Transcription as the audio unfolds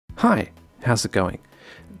Hi, how's it going?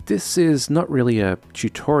 This is not really a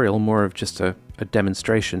tutorial, more of just a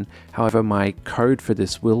demonstration. However, my code for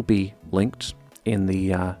this will be linked in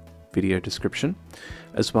the video description,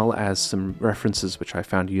 as well as some references which I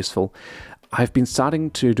found useful. I've been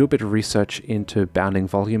starting to do a bit of research into bounding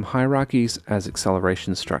volume hierarchies as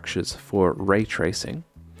acceleration structures for ray tracing.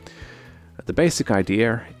 The basic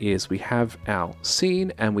idea is we have our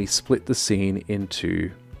scene and we split the scene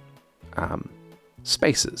into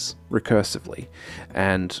spaces recursively,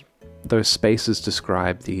 and those spaces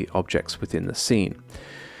describe the objects within the scene.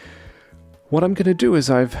 What I'm going to do is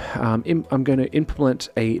I'm going to implement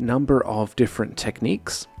a number of different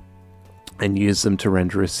techniques and use them to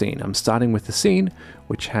render a scene. I'm starting with the scene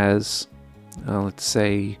which has let's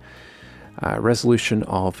say a resolution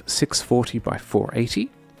of 640 by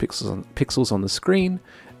 480 pixels on the screen,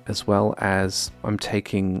 as well as I'm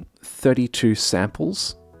taking 32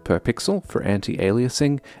 samples per pixel for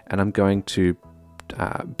anti-aliasing, and I'm going to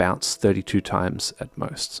bounce 32 times at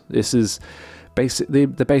most. This is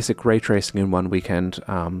the basic ray tracing in one weekend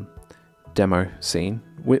demo scene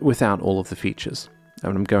without all of the features.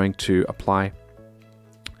 And I'm going to apply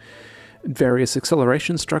various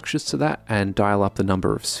acceleration structures to that and dial up the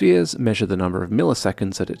number of spheres, measure the number of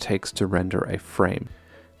milliseconds that it takes to render a frame.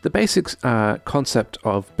 The basic concept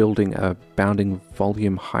of building a bounding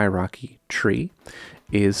volume hierarchy tree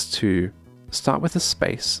is to start with a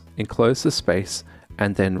space, enclose the space,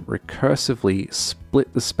 and then recursively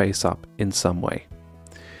split the space up in some way.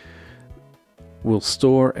 We'll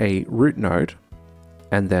store a root node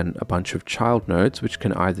and then a bunch of child nodes, which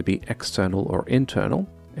can either be external or internal.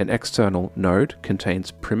 An external node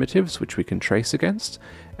contains primitives which we can trace against,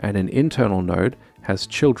 and an internal node has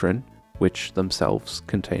children which themselves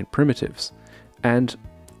contain primitives. And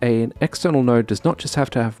an external node does not just have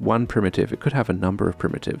to have one primitive, it could have a number of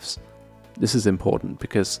primitives. This is important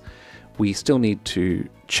because we still need to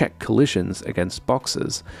check collisions against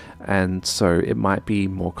boxes, and so it might be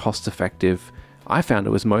more cost effective. I found it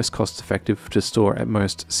was most cost effective to store at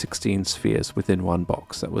most 16 spheres within one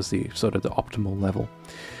box. That was the sort of the optimal level.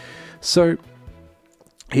 So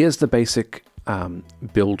here's the basic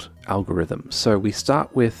build algorithm. So we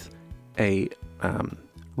start with a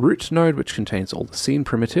root node which contains all the scene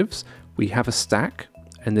primitives. We have a stack,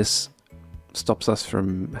 and this stops us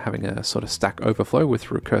from having a sort of stack overflow with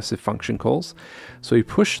recursive function calls. So we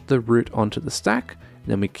push the root onto the stack, and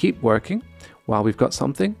then we keep working while we've got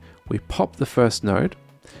something. We pop the first node,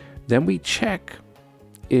 then we check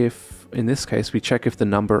if, in this case, we check if the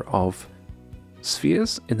number of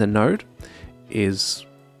spheres in the node is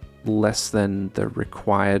less than the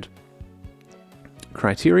required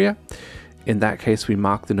criteria. In that case, we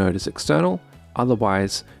mark the node as external.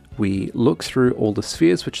 Otherwise, we look through all the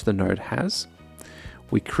spheres which the node has.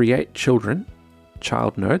 We create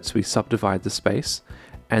child nodes, we subdivide the space,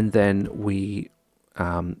 and then we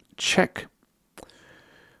check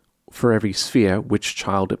for every sphere which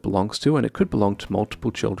child it belongs to, and it could belong to multiple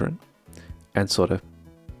children, and sort of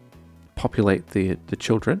populate the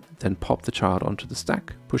children, then pop the child onto the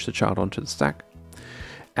stack, push the child onto the stack.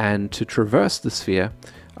 And to traverse the sphere,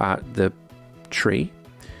 the tree,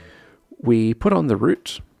 we put on the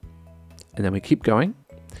root, and then we keep going,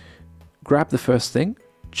 grab the first thing,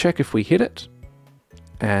 check if we hit it,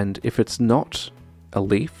 and if it's not a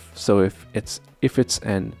leaf, so if it's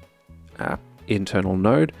an internal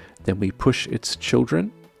node, then we push its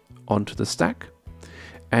children onto the stack,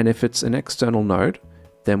 and if it's an external node,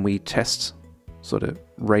 then we test, sort of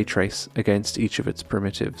ray trace against each of its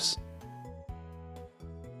primitives.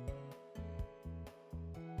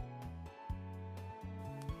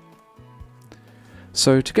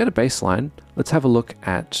 So to get a baseline, let's have a look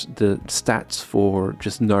at the stats for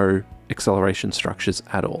just no acceleration structures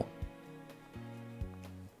at all.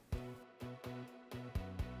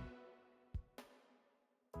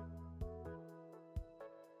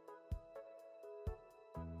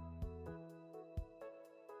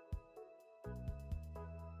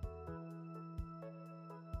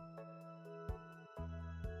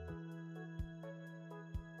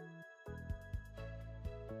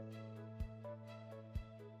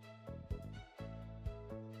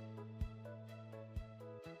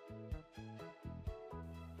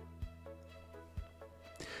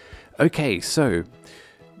 Okay, so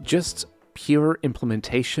just pure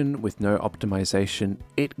implementation with no optimization,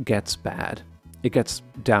 it gets bad. It gets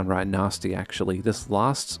downright nasty, actually. This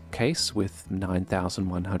last case with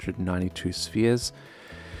 9,192 spheres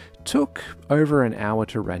took over an hour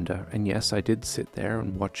to render, and yes, I did sit there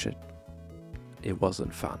and watch it. It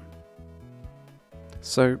wasn't fun.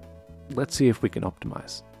 So let's see if we can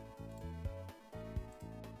optimize.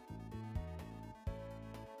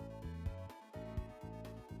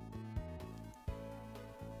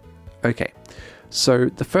 Okay, so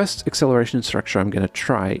the first acceleration structure I'm going to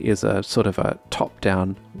try is a sort of a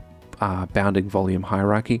top-down bounding volume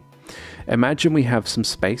hierarchy. Imagine we have some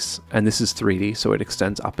space, and this is 3D, so it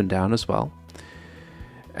extends up and down as well.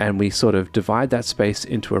 And we sort of divide that space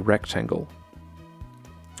into a rectangle.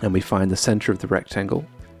 And we find the center of the rectangle,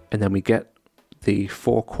 and then we get the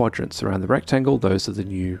 4 quadrants around the rectangle. Those are the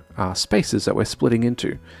new spaces that we're splitting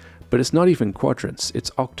into. But it's not even quadrants,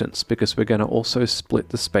 it's octants, because we're going to also split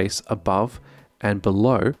the space above and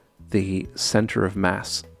below the center of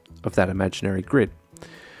mass of that imaginary grid.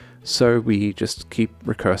 So we just keep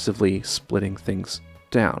recursively splitting things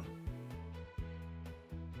down.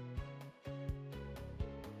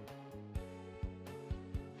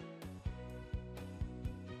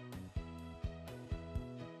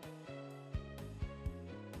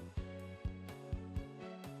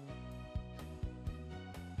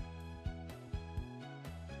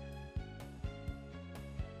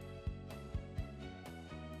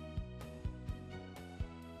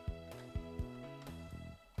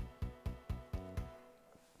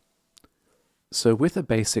 So with a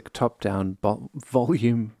basic top-down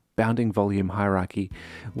bounding volume hierarchy,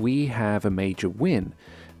 we have a major win.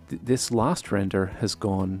 This last render has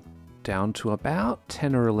gone down to about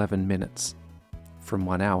 10 or 11 minutes from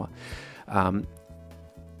 1 hour.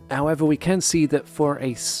 However, we can see that for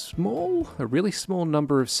a really small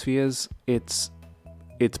number of spheres, it's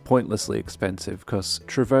pointlessly expensive, because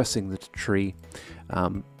traversing the tree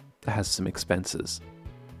has some expenses.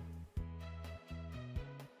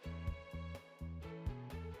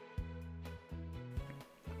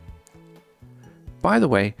 By the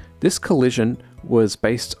way, this collision was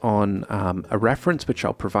based on a reference which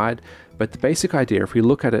I'll provide, but the basic idea, if we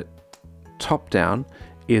look at it top down,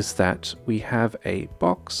 is that we have a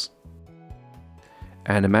box,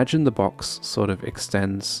 and imagine the box sort of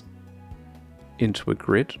extends into a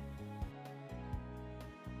grid,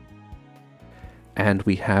 and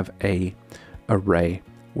we have a array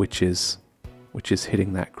which is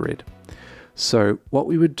hitting that grid. So what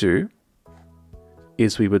we would do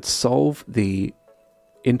is we would solve the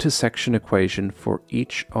intersection equation for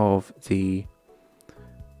each of the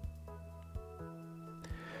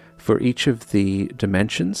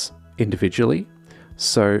dimensions individually.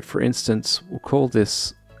 So for instance, we'll call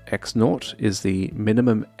this x0 is the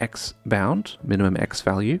minimum x bound, minimum x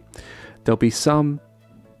value. There'll be some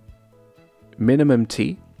minimum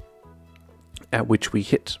t at which we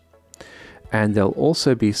hit, and there'll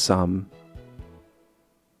also be some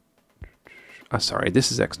sorry,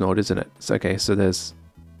 this is x0, isn't it? It's okay, so there's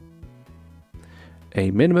a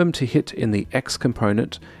minimum to hit in the x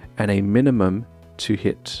component and a minimum to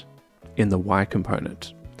hit in the y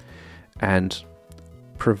component. And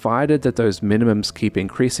provided that those minimums keep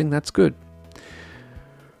increasing, that's good.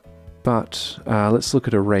 But let's look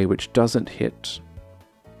at an array which doesn't hit.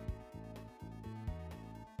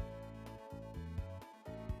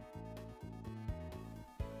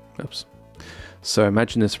 Oops. So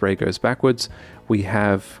imagine this array goes backwards. We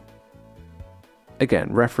have,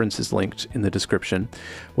 again, reference is linked in the description.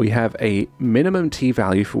 We have a minimum t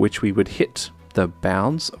value for which we would hit the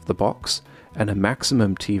bounds of the box, and a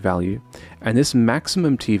maximum t value. And this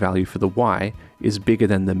maximum t value for the y is bigger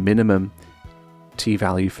than the minimum t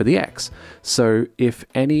value for the x. So if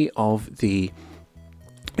any of the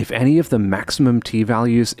maximum t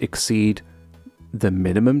values exceed the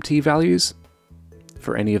minimum t values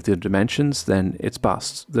for any of the dimensions, then it's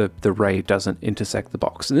bust. The ray doesn't intersect the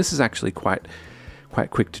box. And this is actually quite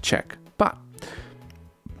quick to check. But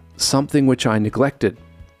something which I neglected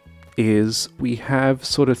is we have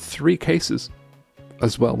sort of 3 cases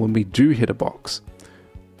as well when we do hit a box.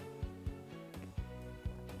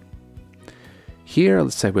 Here,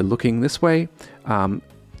 let's say we're looking this way,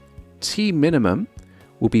 T minimum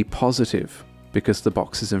will be positive because the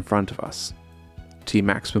box is in front of us. T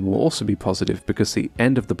maximum will also be positive because the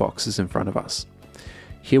end of the box is in front of us.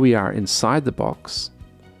 Here we are inside the box.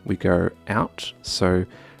 We go out, so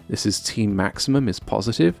this is T maximum is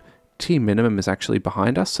positive. T minimum is actually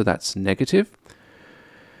behind us, so that's negative.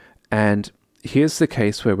 And here's the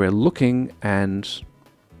case where we're looking and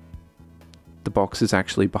the box is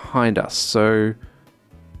actually behind us. So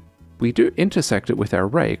we do intersect it with our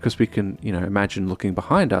ray because we can, imagine looking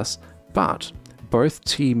behind us, but both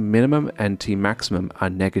T minimum and T maximum are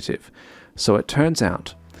negative. So it turns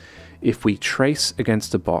out if we trace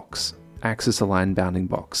against a box, axis-aligned bounding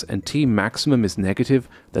box, and T maximum is negative,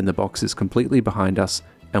 then the box is completely behind us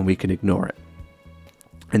and we can ignore it.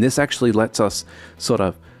 And this actually lets us sort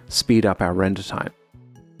of speed up our render time.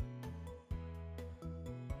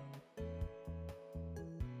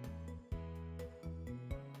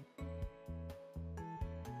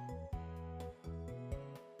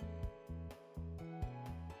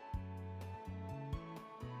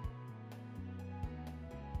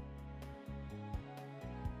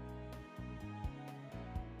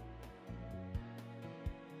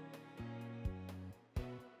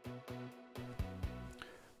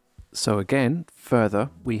 So again, further,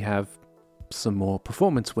 we have some more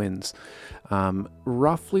performance wins.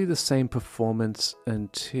 Roughly the same performance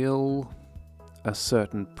until a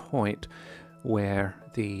certain point where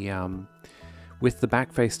with the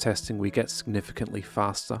backface testing we get significantly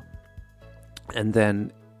faster, and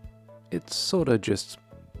then it's sort of just,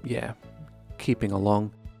 yeah, keeping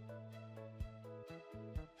along.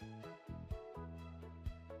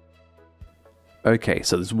 Okay,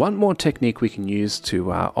 so there's one more technique we can use to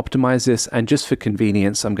optimize this, and just for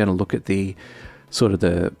convenience I'm going to look at the sort of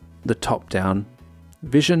the top-down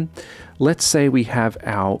vision. Let's say we have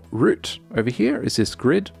our root over here is this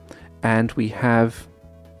grid, and we have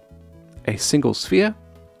a single sphere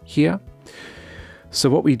here. So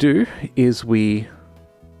what we do is we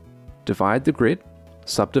divide the grid,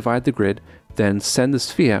 subdivide the grid, then send the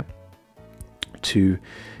sphere to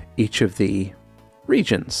each of the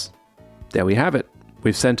regions. There we have it.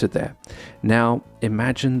 We've sent it there. Now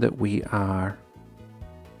imagine that we are,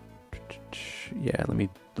 yeah,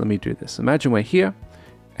 let me do this. Imagine we're here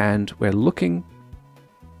and we're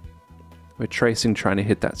tracing, trying to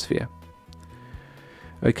hit that sphere.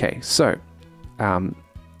 Okay, so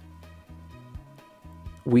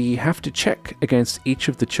we have to check against each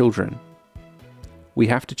of the children. We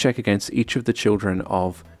have to check against each of the children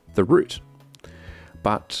of the root.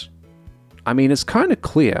 But I mean, it's kind of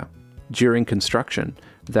clear during construction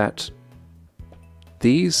that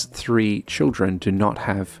these three children do not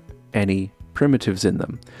have any primitives in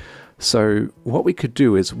them. So what we could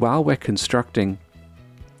do is, while we're constructing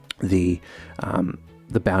the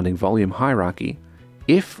bounding volume hierarchy,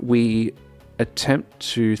 if we attempt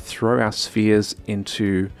to throw our spheres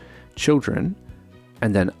into children,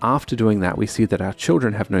 and then after doing that we see that our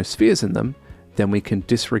children have no spheres in them, then we can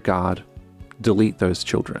delete those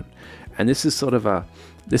children. And this is sort of a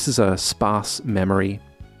sparse memory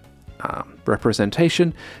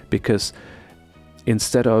representation, because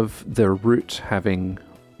instead of the root having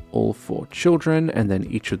all 4 children and then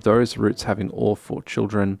each of those roots having all 4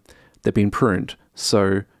 children, they've been pruned.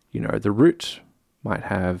 So, you know, the root might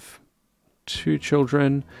have 2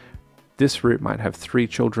 children, this root might have 3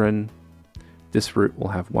 children, this root will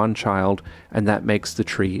have 1 child, and that makes the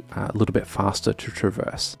tree a little bit faster to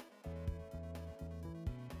traverse.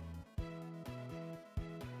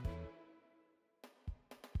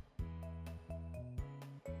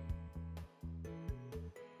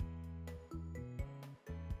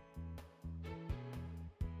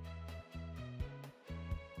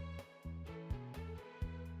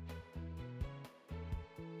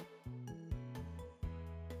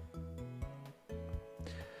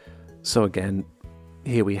 So again,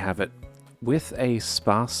 here we have it. With a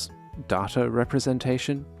sparse data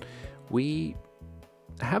representation, we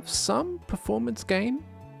have some performance gain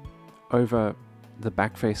over the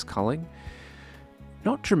backface culling.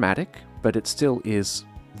 Not dramatic, but it still is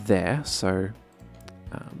there, so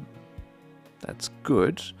that's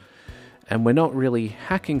good. And we're not really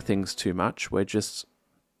hacking things too much, we're just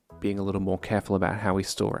being a little more careful about how we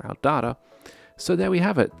store our data. So there we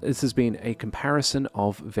have it. This has been a comparison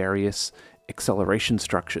of various acceleration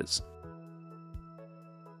structures.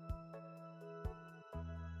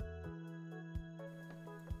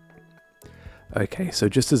 Okay, so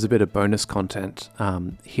just as a bit of bonus content,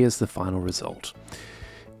 here's the final result.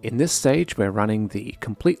 In this stage, we're running the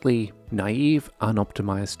completely naive,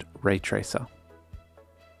 unoptimized ray tracer.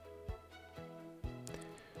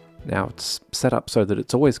 Now it's set up so that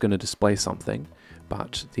it's always going to display something,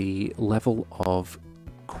 but the level of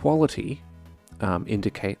quality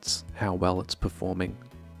indicates how well it's performing.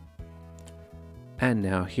 And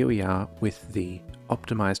now here we are with the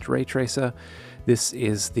optimized ray tracer. This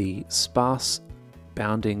is the sparse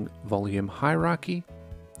bounding volume hierarchy.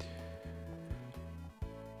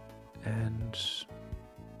 And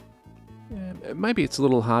maybe it's a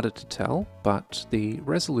little harder to tell, but the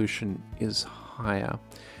resolution is higher.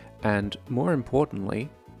 And more importantly,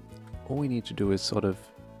 all we need to do is sort of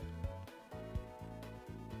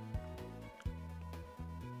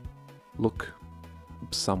look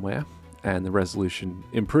somewhere and the resolution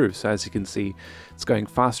improves. So as you can see, it's going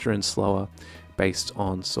faster and slower based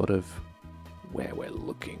on sort of where we're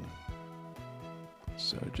looking.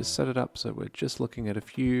 So just set it up so we're just looking at a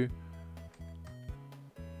few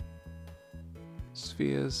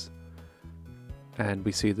spheres and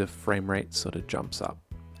we see the frame rate sort of jumps up.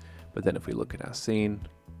 But then if we look at our scene,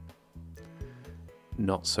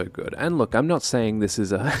 not so good. And look, I'm not saying this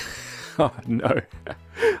is a oh no,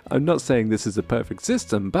 I'm not saying this is a perfect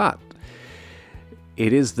system, but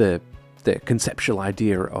it is the conceptual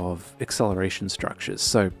idea of acceleration structures.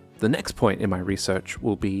 So The next point in my research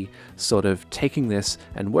will be sort of taking this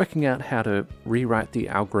and working out how to rewrite the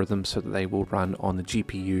algorithm so that they will run on the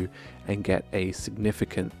GPU and get a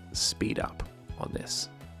significant speed up on this.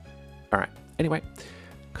 All right, anyway,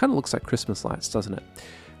 kind of looks like Christmas lights, doesn't it?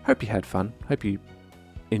 Hope you had fun. Hope you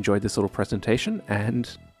enjoyed this little presentation,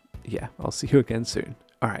 and yeah, I'll see you again soon.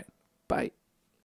 All right, bye.